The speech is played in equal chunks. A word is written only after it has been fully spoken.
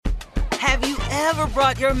Have you ever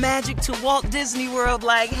brought your magic to Walt Disney World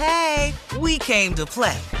like, hey, we came to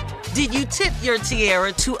play? Did you tip your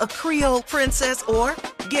tiara to a Creole princess or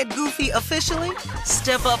get goofy officially?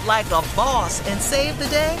 Step up like a boss and save the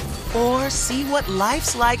day? Or see what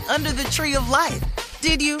life's like under the tree of life?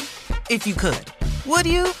 Did you? If you could. Would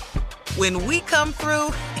you? When we come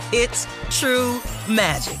through, it's true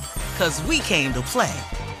magic. 'Cause we came to play.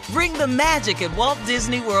 Bring the magic at Walt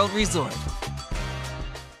Disney World Resort.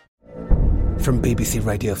 From BBC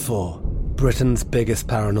Radio 4, Britain's biggest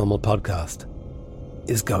paranormal podcast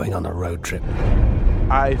is going on a road trip.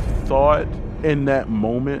 I thought in that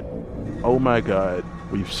moment, oh my God,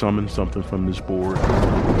 we've summoned something from this board.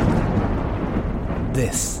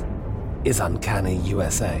 This is Uncanny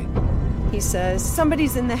USA. He says,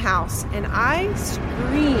 somebody's in the house, and I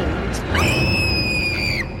screamed.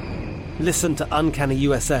 Listen to Uncanny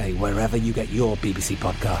USA wherever you get your BBC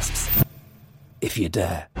podcasts, if you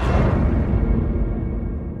dare.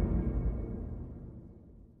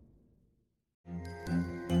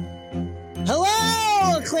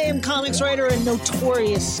 Hello, acclaimed comics writer and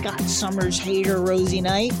notorious Scott Summers hater, Rosie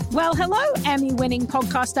Knight. Well, hello, Emmy-winning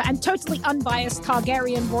podcaster and totally unbiased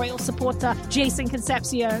Targaryen royal supporter, Jason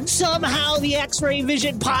Concepcion. Somehow the X-Ray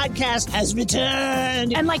Vision podcast has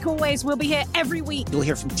returned. And like always, we'll be here every week. You'll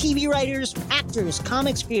hear from TV writers, actors,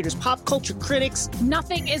 comics creators, pop culture critics.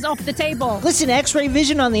 Nothing is off the table. Listen to X-Ray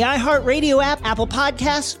Vision on the iHeartRadio app, Apple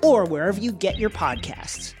Podcasts, or wherever you get your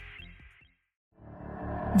podcasts.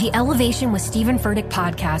 The Elevation with Stephen Furtick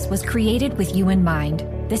podcast was created with you in mind.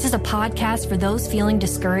 This is a podcast for those feeling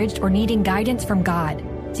discouraged or needing guidance from God.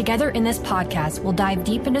 Together in this podcast, we'll dive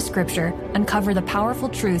deep into Scripture, uncover the powerful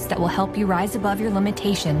truths that will help you rise above your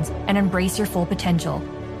limitations and embrace your full potential.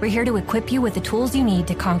 We're here to equip you with the tools you need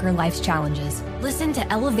to conquer life's challenges. Listen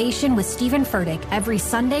to Elevation with Stephen Furtick every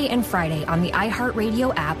Sunday and Friday on the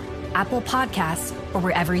iHeartRadio app, Apple Podcasts, or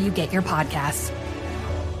wherever you get your podcasts.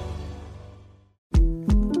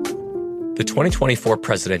 The 2024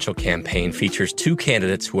 presidential campaign features two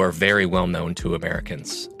candidates who are very well known to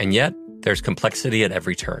Americans. And yet, there's complexity at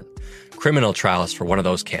every turn. Criminal trials for one of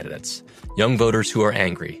those candidates. Young voters who are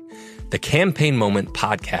angry. The Campaign Moment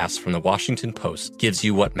podcast from the Washington Post gives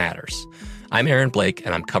you what matters. I'm Aaron Blake,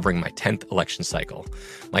 and I'm covering my 10th election cycle.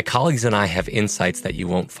 My colleagues and I have insights that you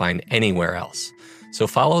won't find anywhere else. So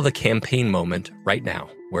follow The Campaign Moment right now,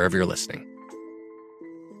 wherever you're listening.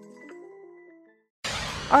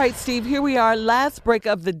 All right, Steve, here we are. Last break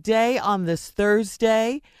of the day on this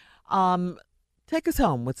Thursday. Take us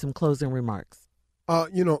home with some closing remarks.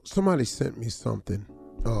 Somebody sent me something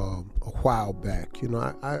a while back.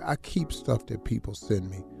 I keep stuff that people send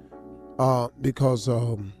me because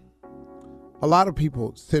a lot of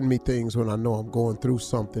people send me things when I know I'm going through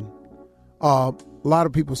something. A lot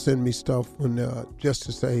of people send me stuff when just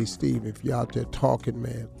to say, hey, Steve, if you're out there talking,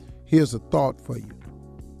 man, here's a thought for you.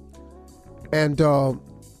 And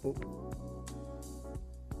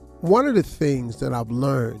one of the things that I've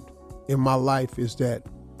learned in my life is that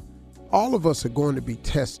all of us are going to be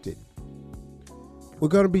tested. We're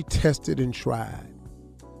going to be tested and tried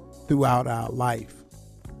throughout our life.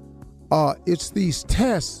 It's these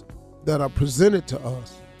tests that are presented to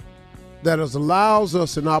us that allows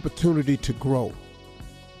us an opportunity to grow.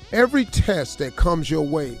 Every test that comes your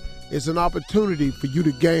way is an opportunity for you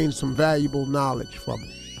to gain some valuable knowledge from it.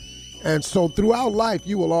 And so throughout life,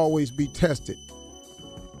 you will always be tested.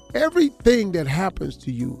 Everything that happens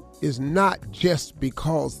to you is not just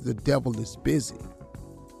because the devil is busy.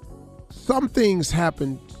 Some things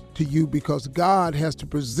happen to you because God has to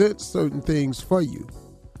present certain things for you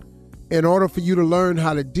in order for you to learn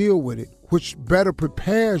how to deal with it, which better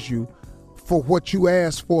prepares you for what you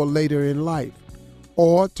ask for later in life,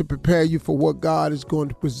 or to prepare you for what God is going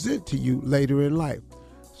to present to you later in life.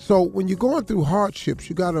 So when you're going through hardships,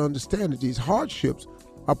 you got to understand that these hardships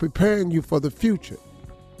are preparing you for the future.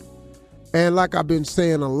 And like I've been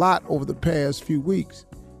saying a lot over the past few weeks,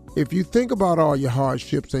 if you think about all your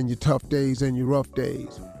hardships and your tough days and your rough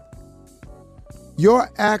days, your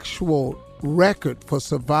actual record for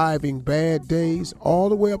surviving bad days all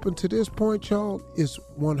the way up until this point, y'all, is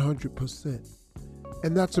 100%.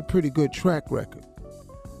 And that's a pretty good track record.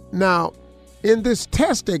 Now, in this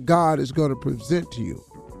test that God is going to present to you,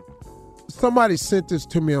 somebody sent this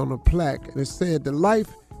to me on a plaque, and it said that life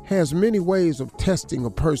has many ways of testing a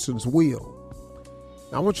person's will.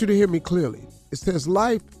 Now, I want you to hear me clearly. It says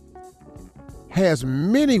life has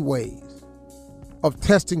many ways of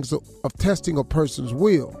testing a person's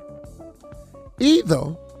will.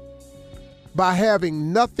 Either by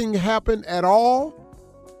having nothing happen at all,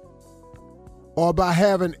 or by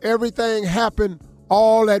having everything happen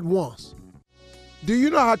all at once. Do you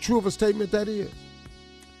know how true of a statement that is?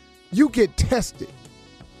 You get tested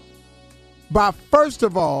by, first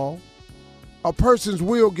of all, a person's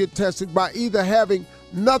will get tested by either having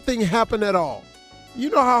nothing happen at all. You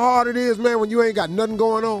know how hard it is, man, when you ain't got nothing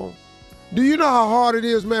going on? Do you know how hard it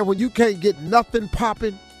is, man, when you can't get nothing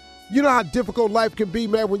popping? You know how difficult life can be,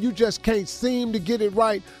 man, when you just can't seem to get it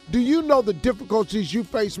right? Do you know the difficulties you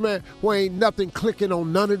face, man, when ain't nothing clicking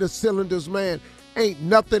on none of the cylinders, man? Ain't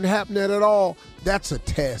nothing happening at all? That's a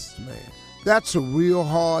test, man. That's a real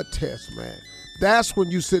hard test, man. That's when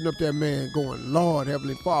you sitting up there, man, going, Lord,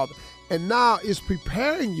 Heavenly Father. And now it's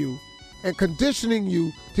preparing you and conditioning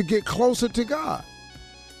you to get closer to God.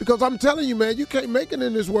 Because I'm telling you, man, you can't make it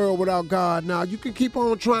in this world without God now. You can keep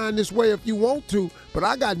on trying this way if you want to, but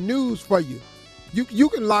I got news for you. You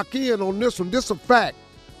can lock in on this one. This is a fact.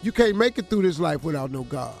 You can't make it through this life without no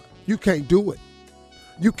God. You can't do it.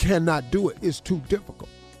 You cannot do it. It's too difficult.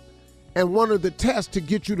 And one of the tests to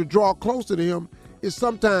get you to draw closer to him is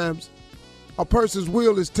sometimes a person's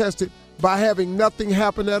will is tested by having nothing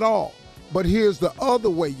happen at all. But here's the other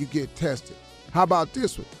way you get tested. How about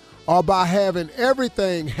this one? Or by having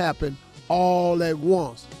everything happen all at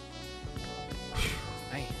once.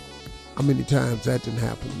 Man. How many times that didn't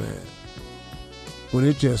happen, man? When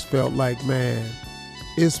it just felt like, man,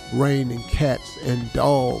 it's raining cats and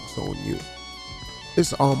dogs on you.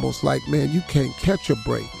 It's almost like, man, you can't catch a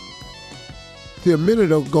break. See, a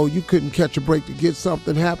minute ago, you couldn't catch a break to get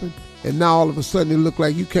something happen, and now all of a sudden it looked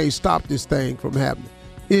like you can't stop this thing from happening.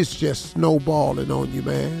 It's just snowballing on you,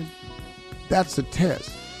 man. That's a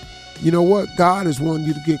test. You know what? God is wanting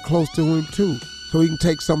you to get close to him too, so he can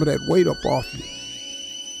take some of that weight up off you.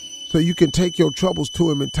 So you can take your troubles to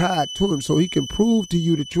him and tie it to him so he can prove to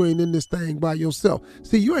you that you ain't in this thing by yourself.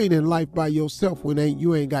 See, you ain't in life by yourself when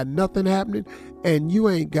you ain't got nothing happening, and you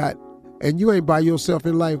ain't by yourself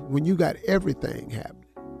in life when you got everything happening.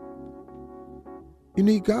 You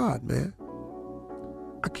need God, man.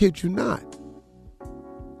 I kid you not.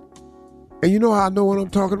 And you know how I know what I'm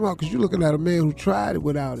talking about? Because you're looking at a man who tried it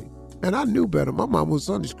without him. And I knew better. My mom was a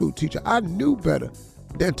Sunday school teacher. I knew better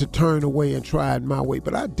than to turn away and try it my way.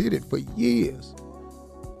 But I did it for years.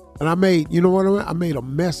 And I made a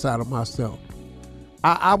mess out of myself.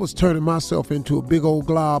 I was turning myself into a big old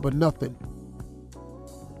glob of nothing.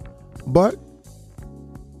 But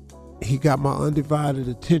he got my undivided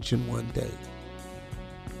attention one day.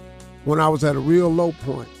 When I was at a real low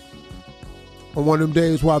point. On one of them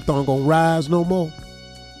days where I thought I'm going to rise no more.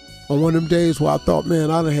 On one of them days where I thought, man,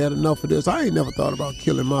 I done had enough of this. I ain't never thought about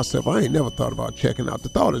killing myself. I ain't never thought about checking out. The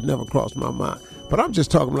thought has never crossed my mind. But I'm just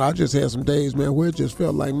talking about, I just had some days, man, where it just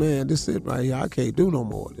felt like, man, this is it right here. I can't do no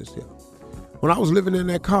more of this here. When I was living in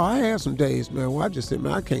that car, I had some days, man, where I just said,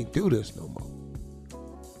 man, I can't do this no more.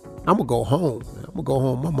 I'm going to go home, man. I'm going to go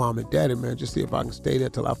home. My mom and daddy, man, just see if I can stay there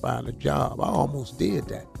till I find a job. I almost did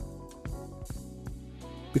that.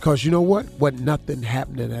 Because you know what? Wasn't nothing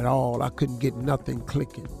happening at all. I couldn't get nothing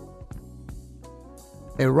clicking.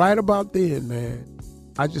 And right about then, man,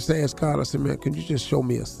 I just asked God, I said, man, can you just show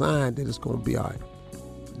me a sign that it's going to be all right?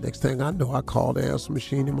 Next thing I know, I called the answer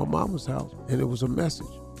machine in my mama's house, and it was a message.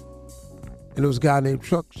 And it was a guy named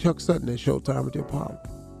Chuck Sutton at Showtime at the Apollo.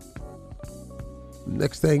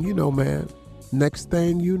 Next thing you know, man,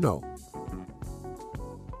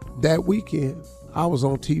 that weekend, I was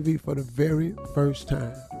on TV for the very first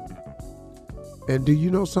time. And do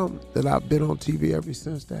you know something? That I've been on TV ever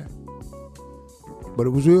since that. But it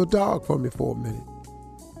was real dark for me for a minute.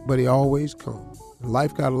 But he always comes.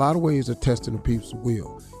 Life got a lot of ways of testing a people's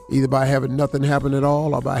will. Either by having nothing happen at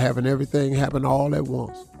all or by having everything happen all at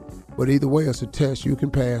once. But either way, it's a test. You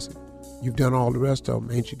can pass it. You've done all the rest of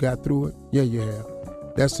them. Ain't you got through it? Yeah, you have.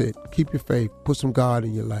 That's it. Keep your faith. Put some God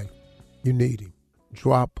in your life. You need him.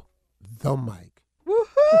 Drop the mic.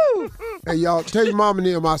 Woohoo! Hey, y'all, tell your mom and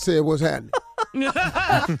them I said what's happening.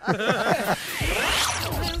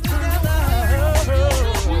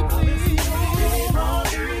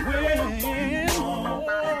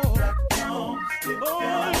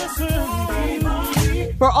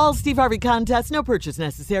 For all Steve Harvey contests, no purchase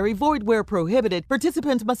necessary, void where prohibited.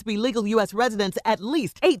 Participants must be legal U.S. residents at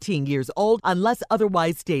least 18 years old unless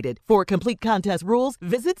otherwise stated. For complete contest rules,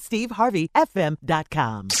 visit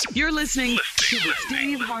SteveHarveyFM.com. You're listening to the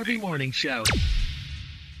Steve Harvey Morning Show.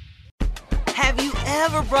 Have you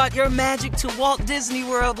ever brought your magic to Walt Disney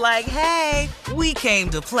World like, hey, we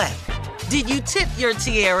came to play? Did you tip your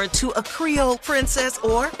tiara to a Creole princess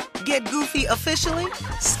or get goofy officially?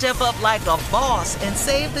 Step up like a boss and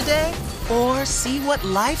save the day? Or see what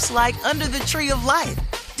life's like under the tree of life?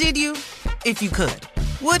 Did you? If you could.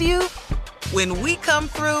 Would you? When we come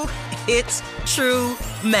through, it's true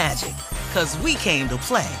magic. 'Cause we came to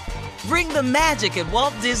play. Bring the magic at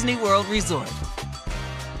Walt Disney World Resort.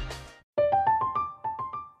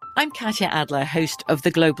 I'm Katya Adler, host of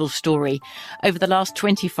The Global Story. Over the last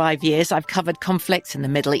 25 years, I've covered conflicts in the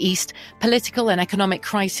Middle East, political and economic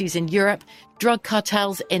crises in Europe, drug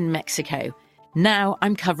cartels in Mexico. Now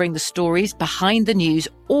I'm covering the stories behind the news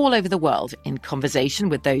all over the world in conversation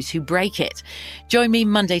with those who break it. Join me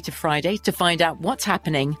Monday to Friday to find out what's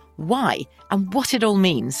happening, why, and what it all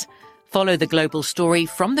means. Follow The Global Story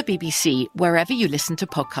from the BBC wherever you listen to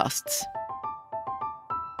podcasts.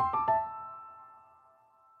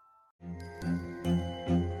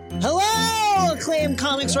 Hello, acclaimed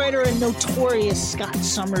comics writer and notorious Scott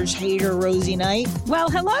Summers hater, Rosie Knight. Well,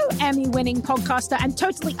 hello, Emmy-winning podcaster and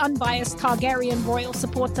totally unbiased Targaryen royal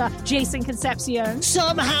supporter, Jason Concepcion.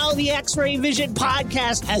 Somehow the X-Ray Vision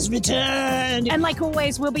podcast has returned. And like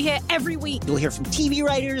always, we'll be here every week. You'll hear from TV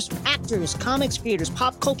writers, actors, comics creators,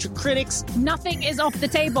 pop culture critics. Nothing is off the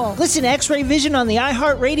table. Listen to X-Ray Vision on the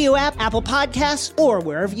iHeartRadio app, Apple Podcasts, or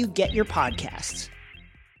wherever you get your podcasts.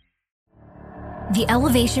 The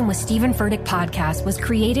Elevation with Stephen Furtick podcast was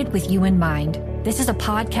created with you in mind. This is a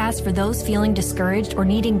podcast for those feeling discouraged or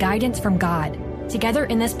needing guidance from God. Together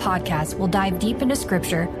in this podcast, we'll dive deep into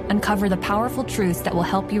Scripture, uncover the powerful truths that will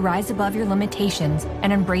help you rise above your limitations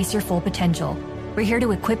and embrace your full potential. We're here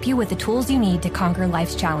to equip you with the tools you need to conquer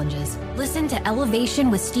life's challenges. Listen to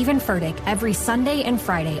Elevation with Stephen Furtick every Sunday and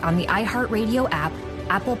Friday on the iHeartRadio app,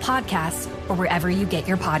 Apple Podcasts, or wherever you get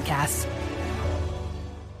your podcasts.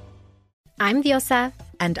 I'm Diosa.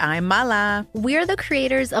 And I'm Mala. We're the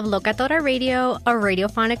creators of Locatora Radio, a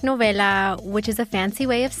radiophonic novela, which is a fancy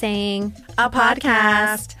way of saying a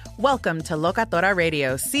podcast. Welcome to Locatora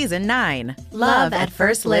Radio Season 9. Love at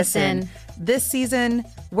First Listen. This season,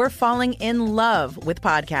 we're falling in love with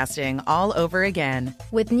podcasting all over again.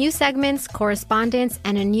 With new segments, correspondence,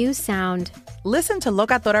 and a new sound. Listen to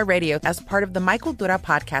Locatora Radio as part of the My Cultura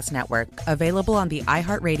Podcast Network. Available on the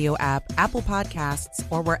iHeartRadio app, Apple Podcasts,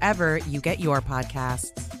 or wherever you get your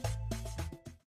podcasts.